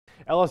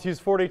LSU's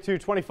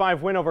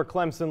 42-25 win over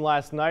Clemson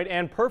last night,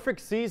 and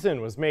perfect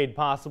season was made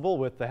possible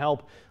with the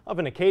help of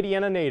an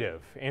Acadiana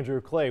native.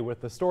 Andrew Clay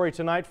with the story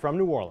tonight from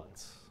New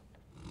Orleans.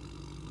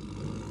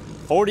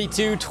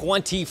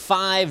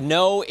 42-25.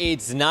 No,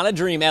 it's not a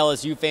dream,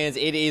 LSU fans.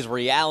 It is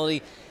reality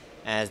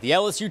as the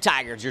LSU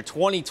Tigers, your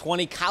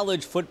 2020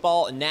 college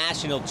football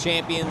national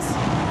champions.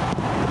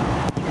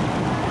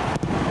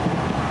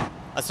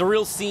 A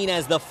surreal scene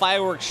as the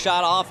fireworks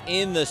shot off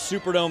in the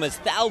Superdome as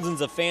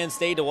thousands of fans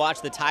stayed to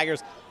watch the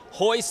Tigers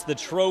hoist the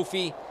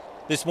trophy.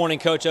 This morning,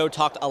 Coach O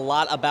talked a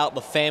lot about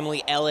the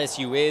family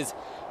LSU is.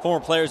 Former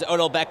players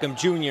Odell Beckham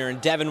Jr. and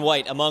Devin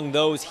White among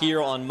those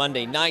here on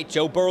Monday night.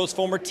 Joe Burrow's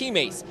former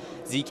teammates,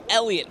 Zeke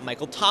Elliott,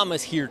 Michael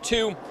Thomas here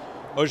too.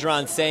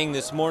 Orgeron saying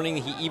this morning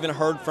he even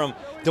heard from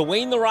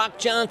Dwayne "The Rock"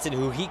 Johnson,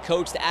 who he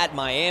coached at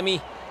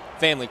Miami.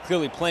 Family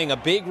clearly playing a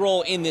big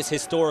role in this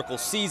historical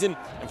season.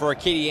 And for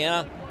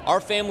Acadiana, our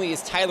family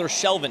is Tyler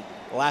Shelvin,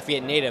 a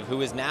Lafayette native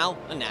who is now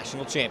a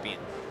national champion.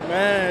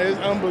 Man, it's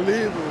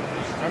unbelievable.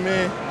 I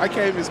mean, I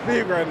can't even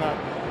speak right now.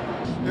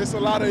 It's a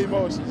lot of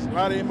emotions,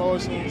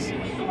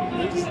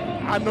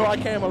 I know I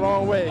came a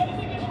long way,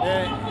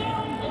 and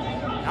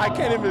I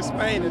can't even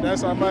explain it.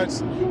 That's how much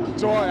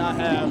joy I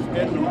have,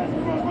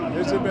 and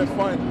it's just been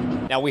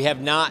fun. Now, we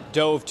have not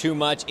dove too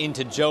much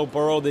into Joe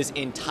Burrow this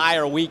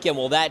entire weekend.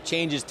 Well, that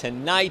changes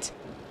tonight.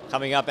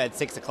 Coming up at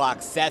 6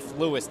 o'clock, Seth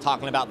Lewis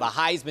talking about the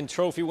Heisman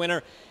Trophy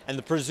winner and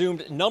the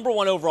presumed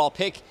 #1 overall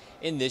pick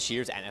in this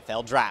year's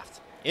NFL Draft.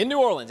 In New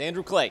Orleans,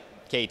 Andrew Clay,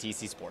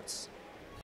 KATC Sports.